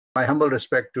My humble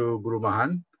respect to Guru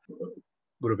Mahan,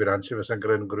 Guru Piran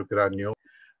Sivasankaran, Guru Piran Nyo,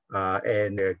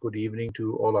 and good evening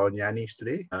to all our Jnanis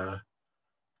today.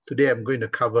 Today I'm going to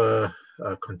cover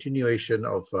a continuation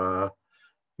of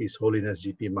His Holiness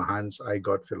G.P. Mahan's I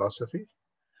God philosophy.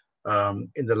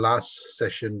 In the last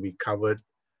session, we covered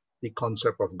the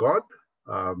concept of God.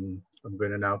 I'm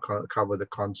going to now cover the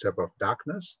concept of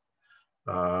darkness.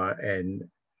 And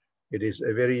it is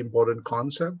a very important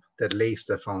concept that lays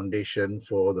the foundation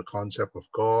for the concept of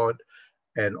God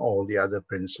and all the other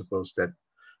principles that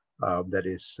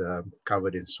is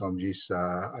covered in Swamiji's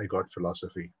I God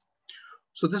philosophy.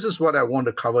 So this is what I want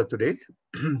to cover today.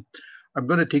 I'm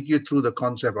going to take you through the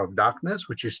concept of darkness,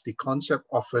 which is the concept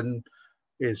often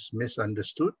is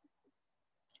misunderstood.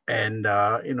 And,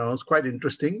 it's quite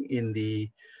interesting in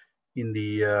the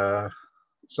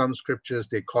some scriptures,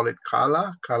 they call it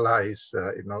kala. Kala is,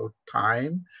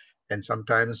 time, and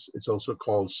sometimes it's also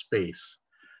called space.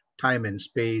 Time and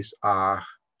space are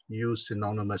used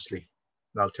synonymously.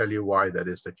 And I'll tell you why that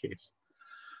is the case.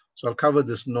 So I'll cover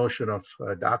this notion of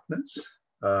darkness.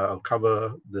 I'll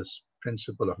cover this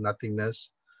principle of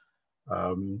nothingness,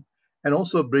 and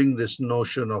also bring this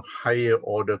notion of higher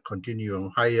order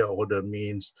continuum. Higher order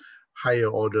means higher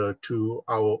order to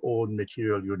our own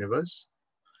material universe.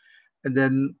 And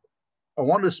then I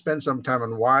want to spend some time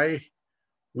on why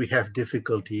we have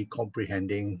difficulty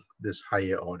comprehending this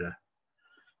higher order.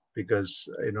 Because,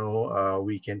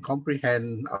 we can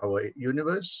comprehend our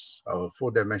universe, our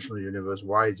four-dimensional universe.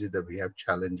 Why is it that we have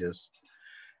challenges?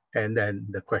 And then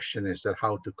the question is that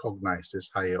how to cognize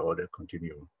this higher order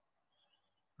continuum.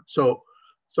 So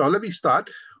let me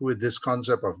start with this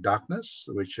concept of darkness,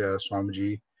 which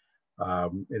Swamiji,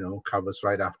 covers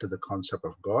right after the concept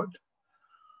of God.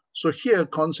 So here,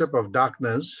 concept of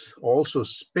darkness, also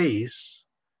space,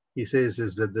 he says,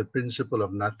 is that the principle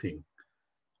of nothing.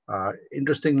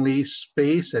 Interestingly,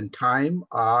 space and time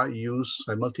are used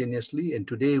simultaneously, and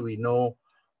today we know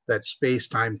that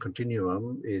space-time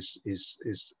continuum is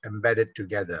embedded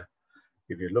together.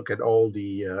 If you look at all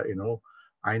the,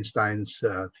 Einstein's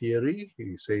theory,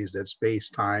 he says that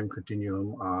space-time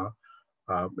continuum are,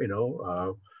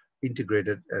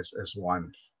 integrated as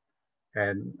one.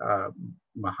 And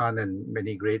Mahan and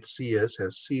many great seers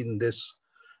have seen this,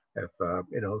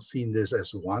 seen this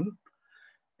as one.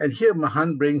 And here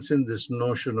Mahan brings in this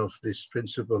notion of this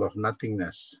principle of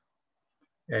nothingness.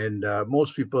 And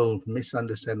most people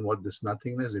misunderstand what this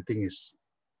nothingness, they think is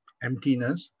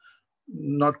emptiness.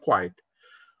 Not quite.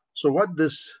 So what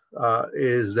this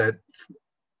is that,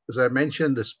 as I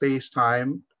mentioned, the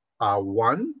space-time are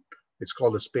one. It's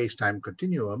called the space-time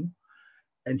continuum.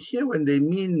 And here when they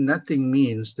mean nothing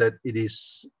means that it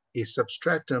is a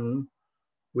substratum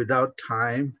without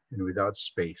time and without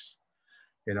space.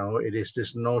 It is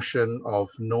this notion of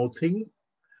no thing.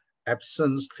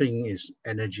 Absence thing is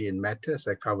energy and matter, as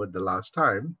I covered the last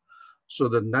time. So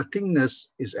the nothingness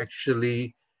is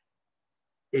actually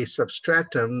a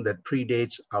substratum that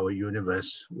predates our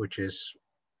universe, which is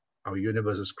our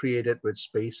universe is created with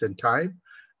space and time.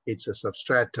 It's a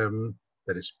substratum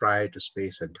that is prior to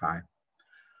space and time.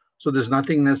 So this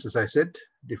nothingness, as I said,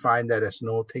 define that as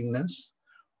no thingness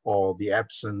or the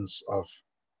absence of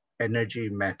energy,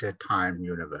 matter, time,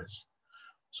 universe.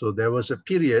 So there was a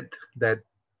period that,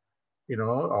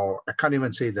 or I can't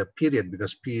even say the period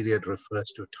because period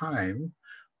refers to time.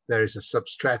 There is a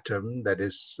substratum that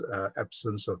is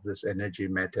absence of this energy,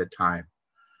 matter, time.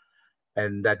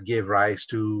 And that gave rise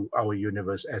to our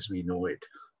universe as we know it.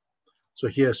 So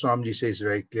here Swamiji says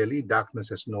very clearly, darkness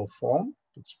has no form,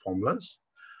 it's formless,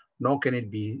 nor can it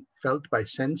be felt by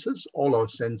senses. All our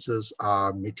senses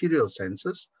are material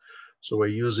senses. So we're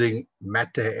using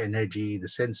matter, energy, the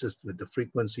senses with the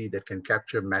frequency that can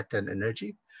capture matter and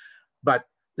energy. But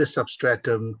this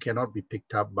substratum cannot be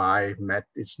picked up by matter.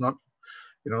 It's not,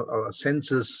 our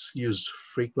senses use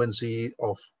frequency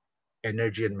of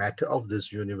energy and matter of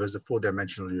this universe, the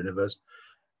four-dimensional universe.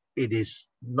 It is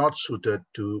not suited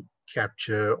to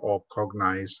capture or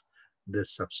cognize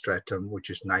this substratum, which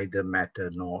is neither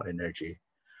matter nor energy.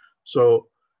 So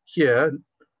here,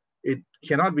 it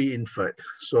cannot be inferred.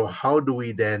 So how do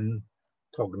we then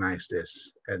cognize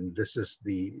this? And this is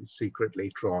the secret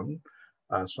later on,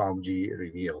 Swamiji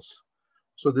reveals.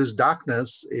 So this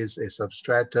darkness is a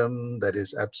substratum that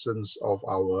is absence of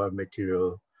our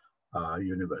material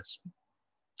universe.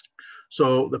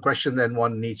 So the question then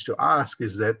one needs to ask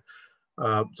is that,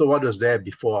 so what was there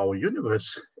before our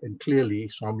universe? And clearly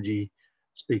Swamiji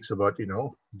speaks about,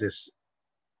 this,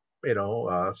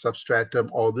 substratum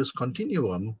or this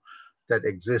continuum that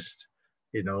exists,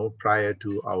 prior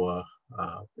to our,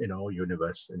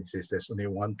 universe. And he says there's only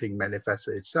one thing manifests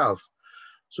itself.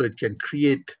 So it can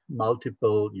create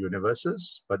multiple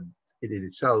universes, but it in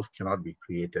itself cannot be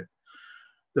created.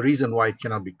 The reason why it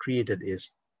cannot be created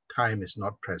is time is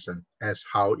not present, as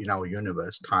how in our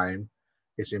universe, time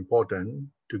is important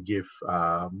to give,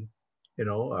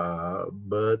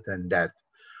 birth and death.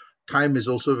 Time is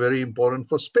also very important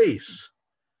for space.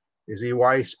 You see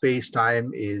why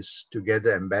space-time is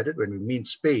together embedded? When we mean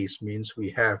space, means we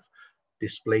have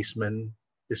displacement.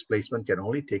 Displacement can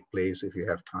only take place if you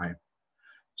have time.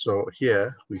 So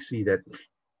here we see that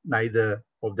neither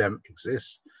of them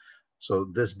exists. So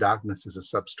this darkness is a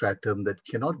substratum that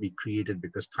cannot be created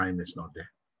because time is not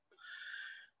there.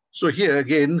 So here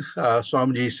again,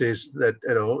 Swamiji says that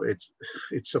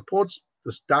it supports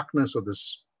this darkness of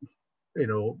this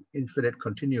infinite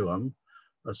continuum,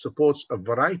 supports a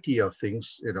variety of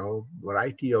things,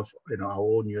 variety of our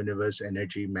own universe,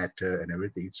 energy, matter, and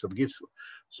everything. So it gives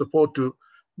support to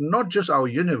not just our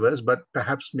universe, but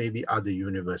perhaps maybe other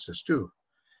universes too.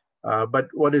 But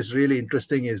what is really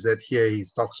interesting is that here he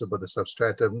talks about the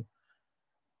substratum.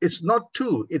 It's not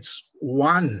two, it's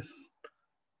one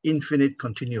infinite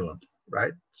continuum,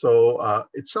 right? So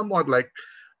it's somewhat like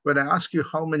when I ask you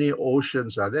how many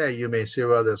oceans are there, you may say,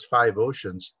 well, there's 5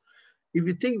 oceans. If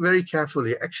you think very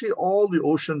carefully, actually all the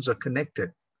oceans are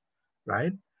connected,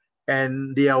 right?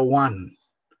 And they are one.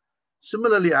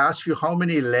 Similarly, I ask you how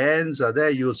many lands are there,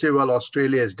 you'll say, well,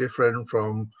 Australia is different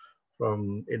from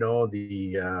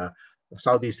the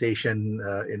Southeast Asian,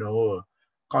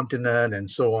 continent and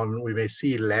so on. We may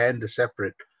see land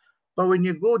separate. But when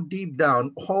you go deep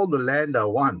down, all the land are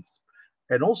one.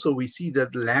 And also we see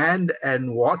that land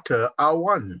and water are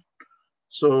one.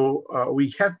 So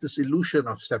we have this illusion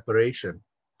of separation.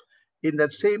 In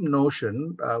that same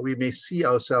notion, we may see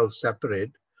ourselves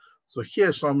separate. So here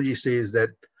Swamiji says that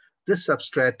this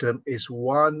substratum is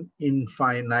one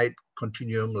infinite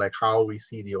continuum, like how we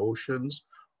see the oceans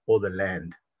or the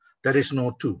land. There is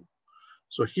no two.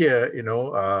 So here,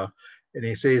 and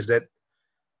he says that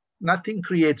nothing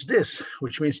creates this,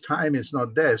 which means time is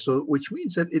not there. So which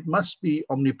means that it must be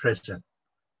omnipresent.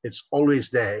 It's always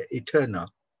there,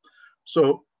 eternal.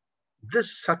 So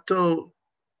this subtle,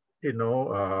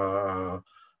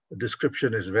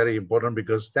 description is very important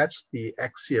because that's the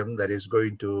axiom that is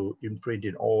going to imprint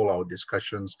in all our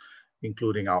discussions,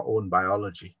 including our own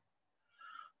biology.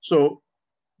 So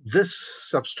this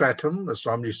substratum, as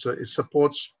Swamiji said, it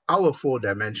supports our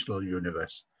 4-dimensional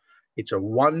universe. It's a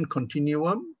one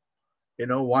continuum,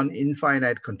 one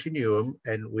infinite continuum,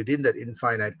 and within that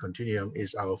infinite continuum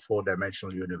is our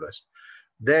 4-dimensional universe.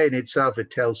 There in itself,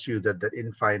 it tells you that that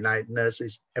infiniteness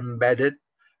is embedded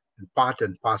in part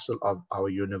and parcel of our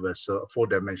universe, a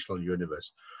 4-dimensional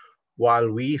universe. While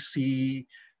we see,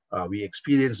 we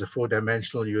experience the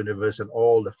 4-dimensional universe and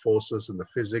all the forces and the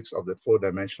physics of the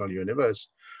 4-dimensional universe,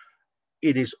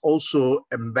 it is also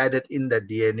embedded in the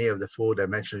DNA of the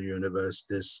 4-dimensional universe,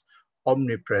 this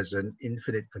omnipresent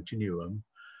infinite continuum.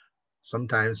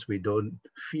 Sometimes we don't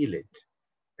feel it,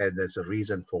 and there's a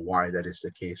reason for why that is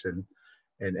the case, and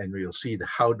we'll see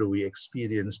how do we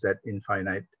experience that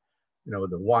infinite,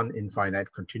 the one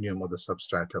infinite continuum of the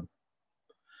substratum.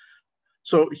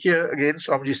 So here again,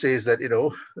 Swamiji says that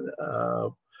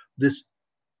this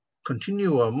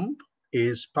continuum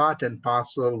is part and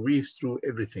parcel, weaves through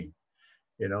everything,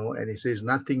 and he says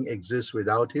nothing exists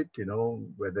without it,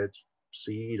 whether it's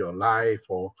seed or life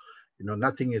or,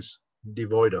 nothing is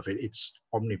devoid of it. It's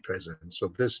omnipresent.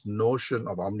 So this notion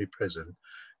of omnipresent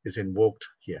is invoked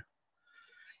here.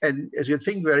 And as you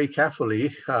think very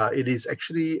carefully, it is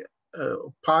actually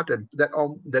part and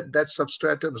that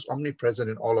substratum is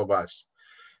omnipresent in all of us,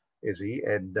 you see,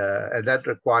 and that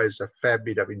requires a fair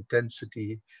bit of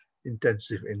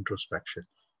intensive introspection.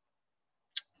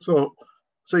 So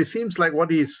it seems like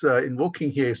what he's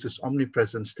invoking here is this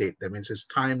omnipresent state. That means this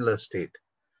timeless state,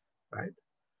 right?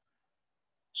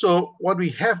 So what we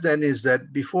have then is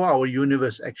that before our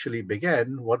universe actually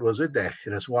began, what was it there?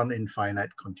 It was one infinite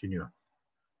continuum,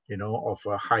 of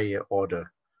a higher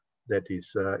order. That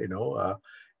is,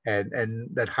 and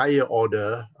that higher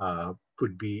order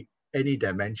could be any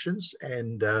dimensions,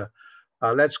 and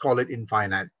let's call it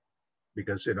infinite,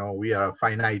 because we are a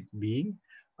finite being.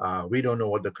 We don't know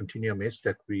what the continuum is.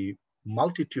 That we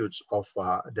multitudes of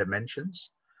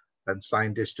dimensions, and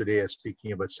scientists today are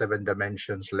speaking about 7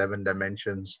 dimensions, 11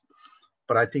 dimensions,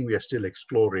 but I think we are still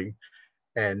exploring,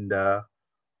 and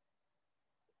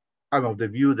I'm of the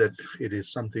view that it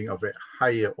is something of a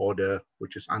higher order,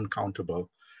 which is uncountable,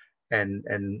 and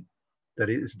that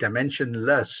it is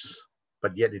dimensionless,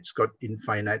 but yet it's got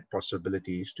infinite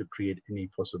possibilities to create any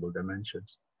possible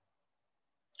dimensions.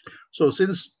 So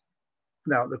since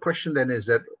Now, the question then is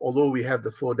that although we have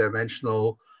the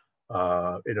four-dimensional,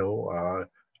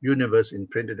 universe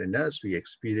imprinted in us, we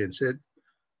experience it,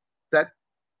 that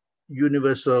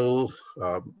universal,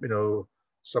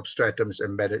 substratum is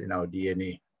embedded in our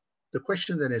DNA. The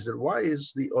question then is that why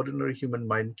is the ordinary human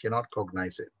mind cannot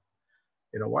cognize it?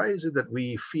 Why is it that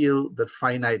we feel that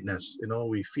finiteness?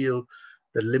 We feel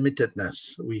the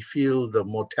limitedness, we feel the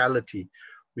mortality,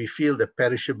 we feel the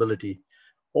perishability.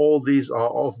 All these are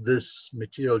of this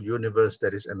material universe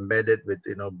that is embedded with,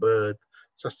 birth,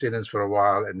 sustenance for a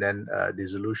while, and then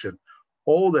dissolution.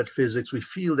 All that physics, we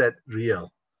feel that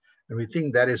real, and we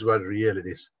think that is what real it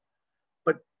is.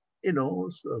 But,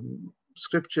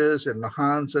 scriptures and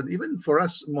Mahans, and even for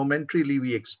us, momentarily,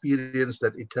 we experience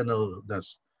that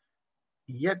eternalness,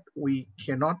 yet we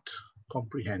cannot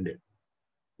comprehend it.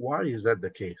 Why is that the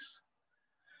case?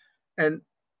 And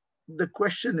the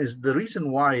question is, the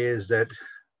reason why is that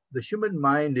the human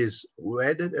mind is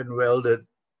wedded and welded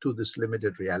to this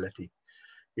limited reality.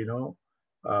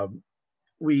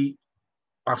 We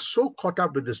are so caught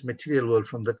up with this material world.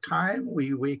 From the time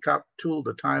we wake up till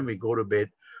the time we go to bed,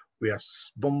 we are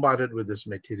bombarded with this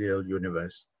material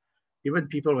universe. Even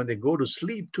people, when they go to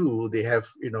sleep too, they have,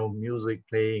 music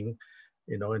playing,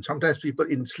 and sometimes people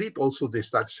in sleep also, they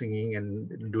start singing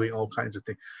and doing all kinds of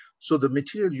things. So the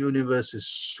material universe is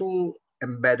so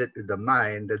embedded in the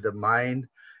mind that the mind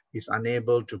is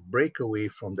unable to break away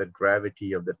from that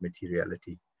gravity of that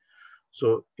materiality.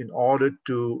 So in order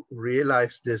to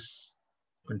realize this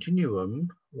continuum,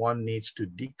 one needs to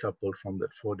decouple from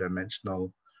that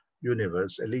four-dimensional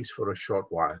universe, at least for a short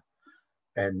while.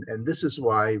 And this is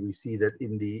why we see that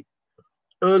in the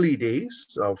early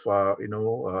days of,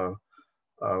 the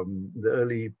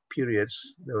early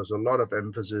periods, there was a lot of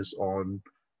emphasis on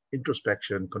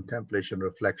introspection, contemplation,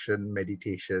 reflection,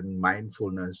 meditation,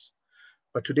 mindfulness.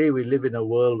 But today we live in a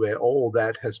world where all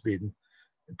that has been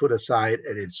put aside,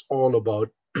 and it's all about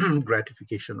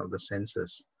gratification of the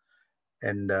senses.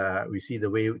 And we see the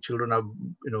way children are,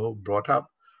 brought up.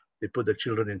 They put the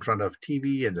children in front of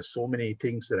TV, and there's so many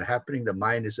things that are happening. The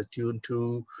mind is attuned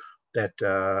to that,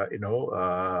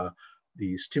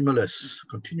 the stimulus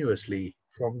continuously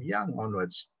from young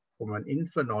onwards, from an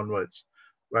infant onwards,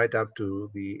 right up to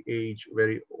the age,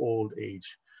 very old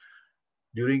age.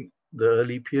 During the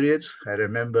early periods, I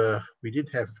remember we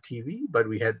didn't have TV, but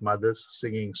we had mothers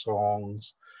singing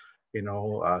songs,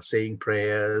 saying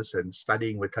prayers and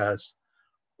studying with us.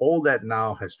 All that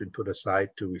now has been put aside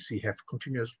to, we see, have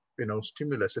continuous,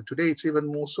 stimulus. And today it's even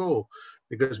more so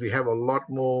because we have a lot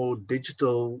more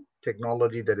digital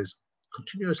technology that is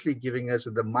continuously giving us,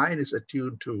 and the mind is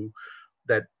attuned to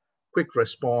that quick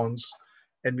response.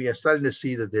 And we are starting to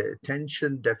see that the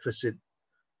attention deficit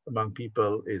among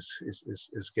people is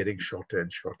getting shorter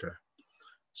and shorter.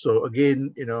 So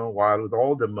again, while with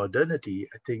all the modernity,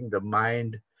 I think the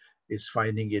mind is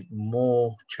finding it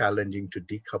more challenging to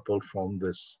decouple from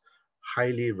this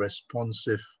highly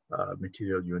responsive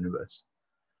material universe.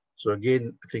 So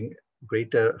again, I think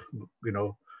greater,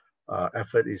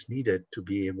 effort is needed to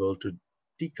be able to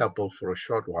decouple for a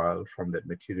short while from that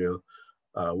material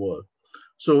world.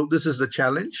 So this is the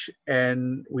challenge,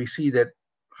 and we see that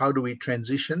how do we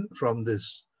transition from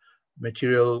this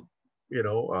material,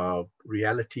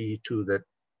 reality to that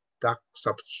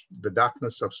the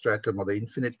darkness substratum or the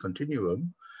infinite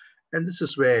continuum. And this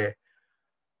is where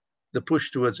the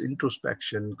push towards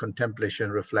introspection,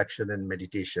 contemplation, reflection, and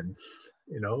meditation,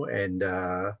 and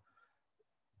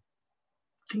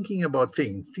thinking about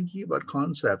things, thinking about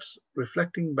concepts,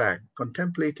 reflecting back,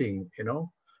 contemplating,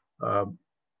 um,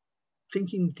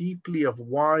 thinking deeply of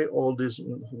why all this,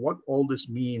 what all this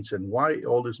means, and why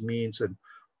all this means, and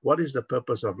what is the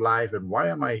purpose of life, and why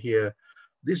am I here?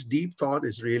 This deep thought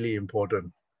is really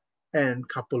important, and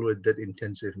coupled with that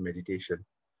intensive meditation.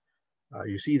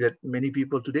 You see that many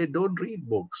people today don't read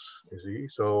books, you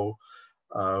see.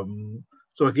 Um,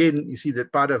 so again, you see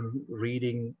that part of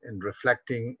reading and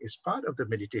reflecting is part of the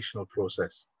meditational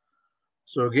process.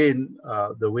 So again,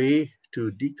 the way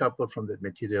to decouple from the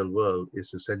material world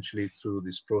is essentially through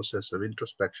this process of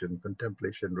introspection,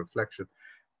 contemplation, reflection,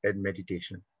 and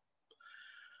meditation.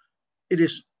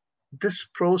 This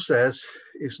process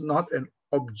is not an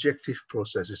objective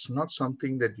process. It's not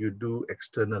something that you do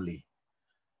externally.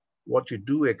 What you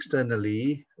do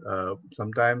externally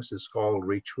sometimes is called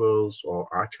rituals or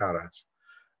acharas.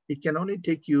 It can only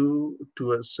take you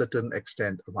to a certain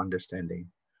extent of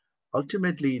understanding.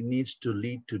 Ultimately, it needs to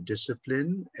lead to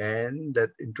discipline and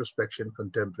that introspection,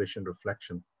 contemplation,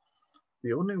 reflection.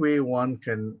 The only way one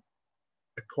can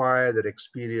acquire that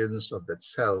experience of that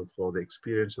self, or the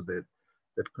experience of that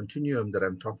continuum that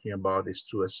I'm talking about, is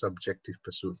through a subjective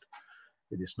pursuit.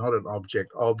 It is not an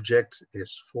object. Object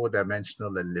is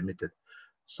four-dimensional and limited.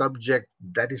 Subject,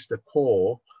 that is the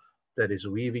core that is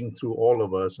weaving through all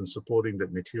of us and supporting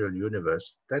that material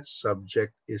universe. That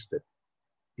subject is the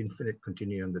infinite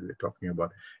continuum that we're talking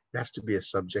about. It has to be a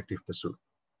subjective pursuit.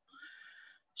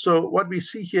 So what we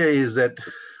see here is that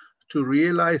to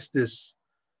realize this,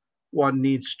 one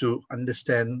needs to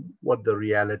understand what the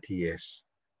reality is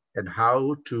and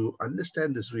how to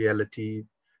understand this reality,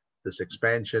 this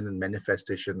expansion and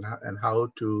manifestation, and how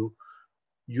to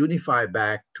unify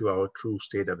back to our true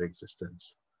state of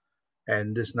existence.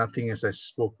 And this nothing, as I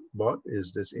spoke about,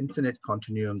 is this infinite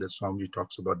continuum that Swamiji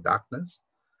talks about, darkness,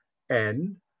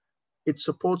 and it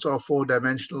supports our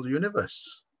four-dimensional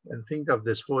universe. And think of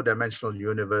this four-dimensional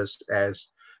universe as,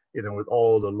 you know, with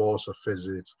all the laws of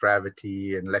physics,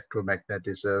 gravity and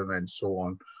electromagnetism and so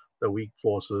on, the weak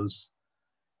forces.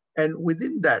 And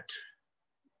within that,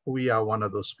 we are one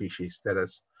of those species that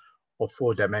is a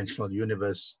four-dimensional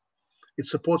universe. It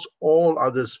supports all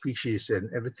other species and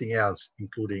everything else,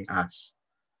 including us.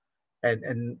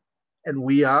 And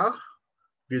we are,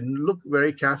 if you look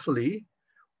very carefully,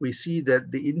 we see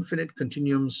that the infinite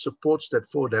continuum supports that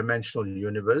four-dimensional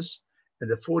universe, and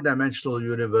the four-dimensional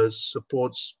universe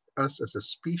supports us as a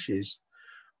species.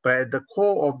 But at the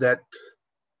core of that,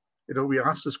 you know, we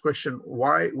ask this question,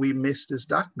 why we miss this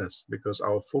darkness? Because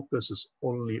our focus is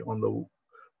only on the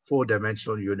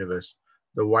four-dimensional universe,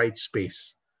 the white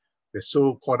space. We're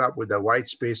so caught up with the white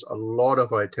space, a lot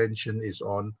of our attention is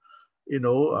on, you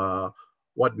know,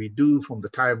 what we do from the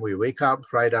time we wake up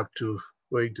right up to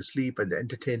going to sleep, and the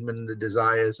entertainment, the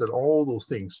desires, and all those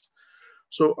things.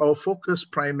 So our focus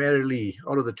primarily,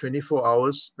 out of the 24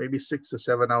 hours, maybe 6 to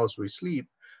 7 hours we sleep,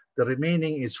 the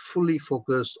remaining is fully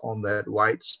focused on that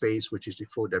white space, which is the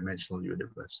four-dimensional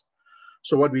universe.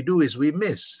 So what we do is we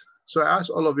miss. So I ask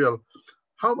all of you,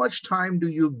 how much time do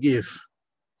you give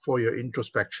for your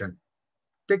introspection?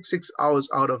 Take 6 hours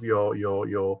out of your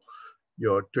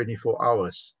 24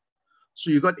 hours.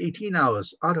 So you got 18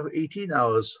 hours. Out of 18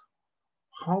 hours,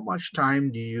 how much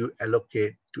time do you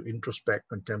allocate to introspect,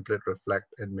 contemplate, reflect,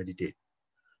 and meditate?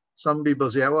 Some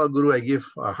people say, well, Guru, I give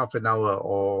half an hour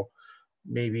or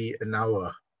maybe an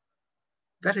hour.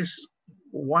 That is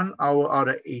 1 hour out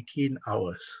of 18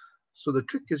 hours. So the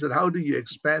trick is that how do you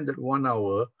expand that 1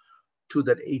 hour to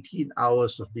that 18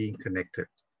 hours of being connected,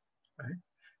 right?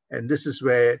 And this is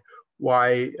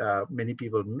why many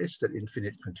people miss that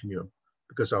infinite continuum,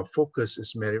 because our focus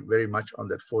is very, very much on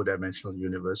that four-dimensional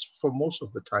universe for most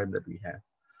of the time that we have.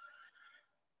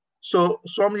 So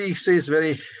Swamiji says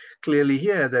very clearly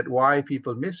here that why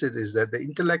people miss it is that the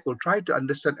intellect will try to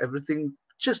understand everything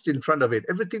just in front of it.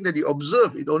 Everything that you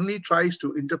observe, it only tries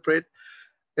to interpret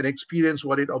and experience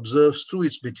what it observes through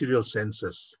its material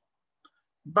senses.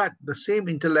 But the same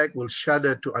intellect will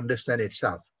shudder to understand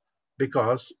itself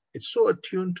because it's so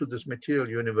attuned to this material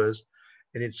universe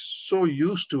and it's so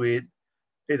used to it,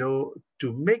 you know,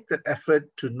 to make that effort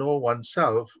to know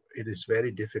oneself, it is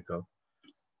very difficult.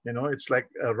 You know, it's like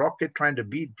a rocket trying to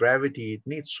beat gravity. It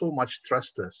needs so much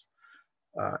thrusters.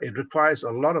 It requires a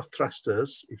lot of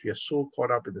thrusters if you're so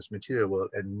caught up in this material world,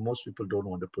 and most people don't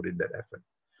want to put in that effort,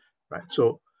 right?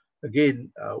 So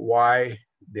again, why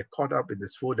they're caught up in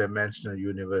this four-dimensional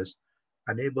universe,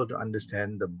 unable to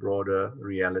understand the broader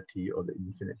reality or the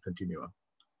infinite continuum.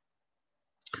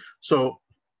 So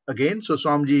again, so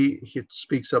Swamiji, he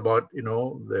speaks about, you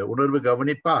know, the unarva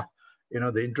gavanippa, you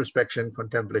know, the introspection,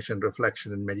 contemplation,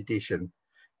 reflection, and meditation.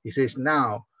 He says,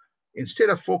 now, instead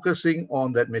of focusing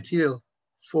on that material,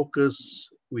 focus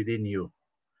within you,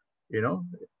 you know.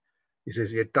 He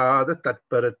says, Yetada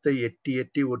tatparate yetti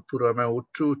yetti utpurama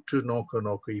uttu uttu noka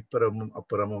noka iparamum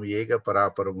aparamum yega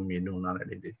paraparamum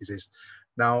yenunanadide. He says,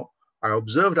 now I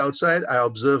observed outside, I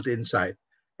observed inside.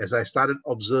 As I started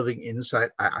observing inside,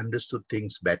 I understood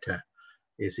things better,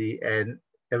 you see, and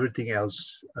everything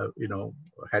else, you know,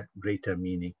 had greater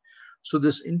meaning. So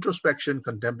this introspection,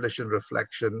 contemplation,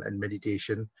 reflection, and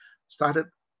meditation started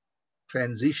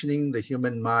transitioning the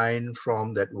human mind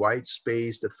from that white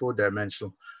space, that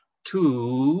four-dimensional,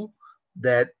 to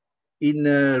that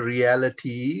inner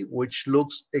reality, which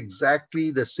looks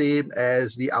exactly the same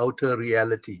as the outer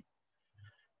reality.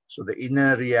 So the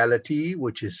inner reality,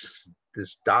 which is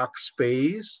this dark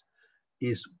space,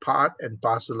 is part and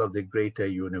parcel of the greater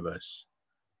universe.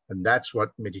 And that's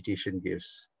what meditation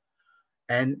gives.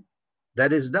 And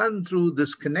that is done through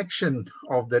this connection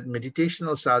of that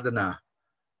meditational sadhana,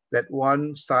 that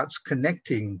one starts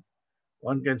connecting.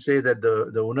 One can say that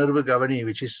the Unarva Gavani,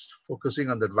 which is focusing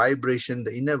on that vibration,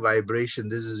 the inner vibration,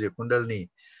 this is your Kundalini,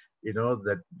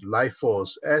 that life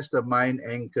force, as the mind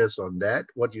anchors on that,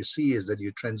 what you see is that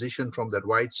you transition from that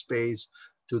white space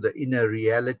to the inner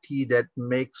reality that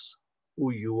makes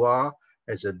who you are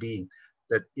as a being,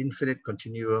 that infinite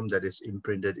continuum that is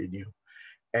imprinted in you.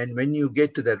 And when you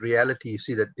get to that reality, you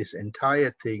see that this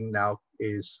entire thing now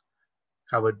is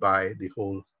covered by the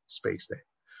whole space there.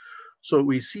 So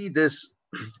we see this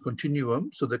continuum.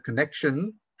 So the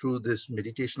connection through this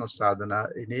meditational sadhana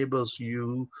enables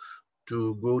you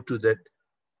to go to that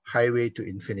highway to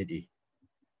infinity,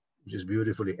 which is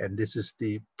beautifully. And this is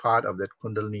the part of that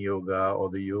Kundalini yoga, or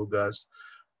the yogas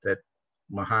that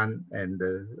Mahan and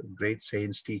the great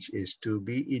saints teach, is to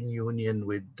be in union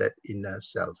with that inner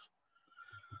self.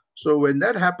 So when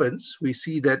that happens, we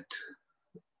see that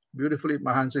beautifully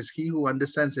Mahan says, he who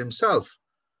understands himself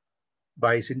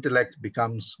by his intellect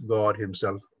becomes God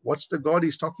himself. What's the God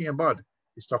he's talking about?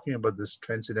 He's talking about this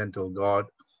transcendental God,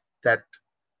 that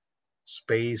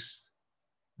space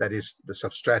that is the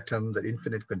substratum, that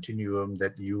infinite continuum,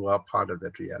 that you are part of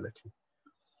that reality.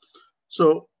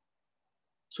 So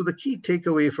the key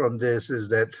takeaway from this is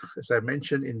that, as I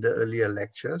mentioned in the earlier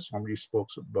lecture, somebody spoke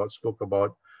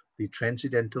about the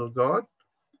transcendental God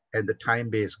and the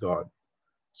time-based God.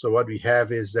 So what we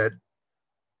have is that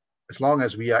as long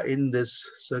as we are in this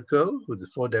circle with the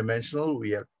four-dimensional,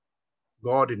 we are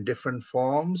God in different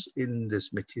forms in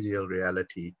this material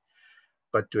reality.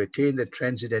 But to attain the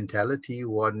transcendentality,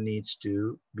 one needs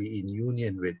to be in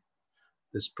union with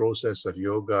this process of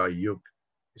yoga. Yug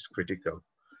is critical.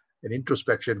 And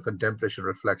introspection, contemplation,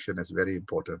 reflection is very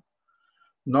important.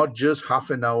 Not just half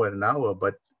an hour,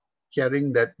 but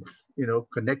carrying that,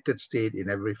 connected state in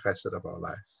every facet of our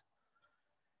lives.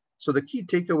 So the key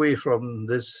takeaway from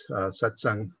this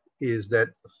satsang is that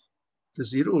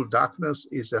this Erul darkness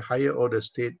is a higher order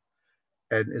state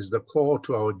and is the core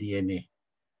to our DNA.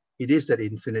 It is that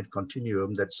infinite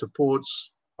continuum that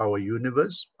supports our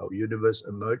universe. Our universe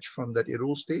emerged from that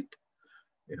Erul state.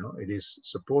 It is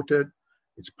supported.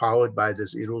 It's powered by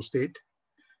this Erul state.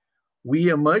 We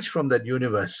emerge from that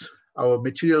universe. Our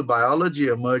material biology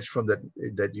emerged from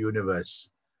that universe.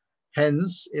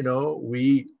 Hence,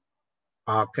 we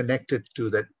are connected to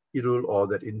that Erul, or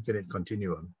that infinite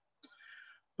continuum.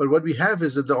 But what we have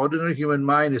is that the ordinary human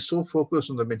mind is so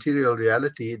focused on the material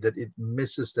reality that it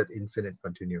misses that infinite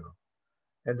continuum.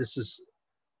 And this is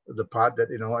the part that,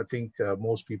 I think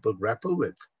most people grapple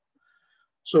with.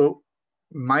 So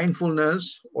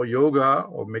mindfulness or yoga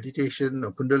or meditation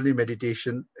or Kundalini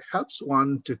meditation helps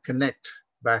one to connect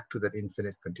back to that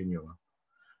infinite continuum.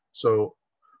 So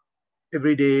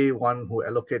every day, one who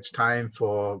allocates time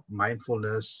for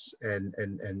mindfulness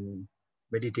and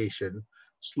meditation,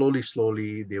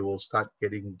 slowly, they will start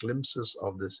getting glimpses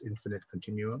of this infinite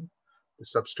continuum, the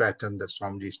substratum that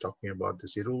Swamiji is talking about, the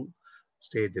Erul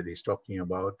state that he's talking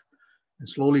about. And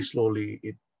slowly,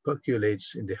 it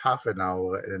percolates in the half an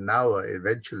hour, and an hour,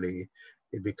 eventually,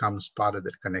 it becomes part of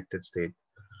that connected state.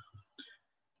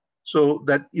 So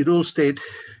that Erul state,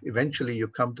 eventually you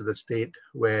come to the state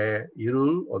where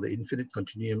Erul, or the infinite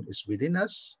continuum, is within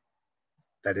us.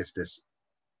 That is this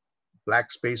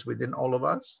black space within all of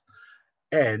us,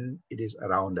 and it is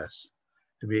around us.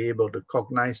 To be able to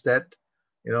cognize that,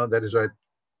 that is why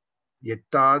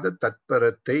Yettada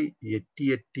tatparate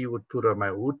yetti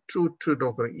utpuramai utru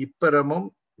iparamum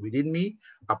within me,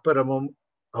 aparamum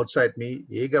outside me,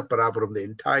 ega paraparam, the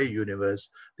entire universe,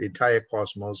 the entire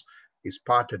cosmos is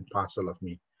part and parcel of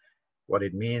me. What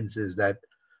it means is that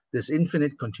this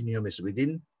infinite continuum is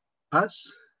within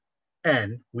us,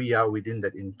 and we are within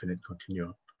that infinite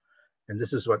continuum. And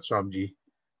this is what Swamiji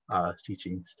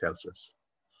teachings tells us.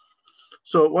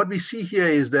 So what we see here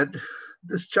is that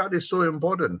this chart is so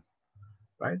important,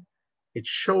 right? It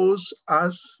shows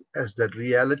us as that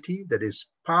reality that is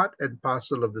part and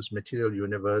parcel of this material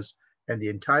universe, and the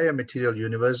entire material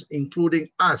universe, including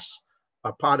us,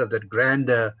 are part of that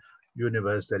grander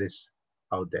universe that is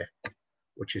out there,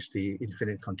 which is the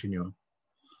infinite continuum.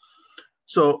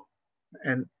 So,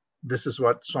 and this is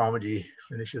what Swamiji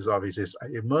finishes off. He says, I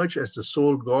emerge as the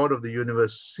sole God of the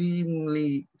universe,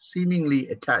 seemingly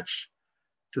attached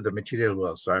to the material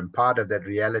world. So I'm part of that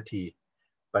reality,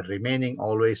 but remaining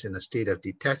always in a state of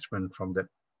detachment from that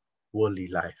worldly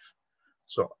life.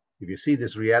 So if you see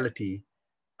this reality,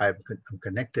 I'm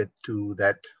connected to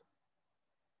that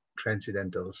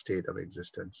transcendental state of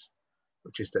existence,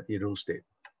 which is that Erul state.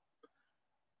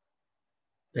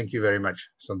 Thank you very much.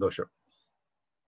 Santosha.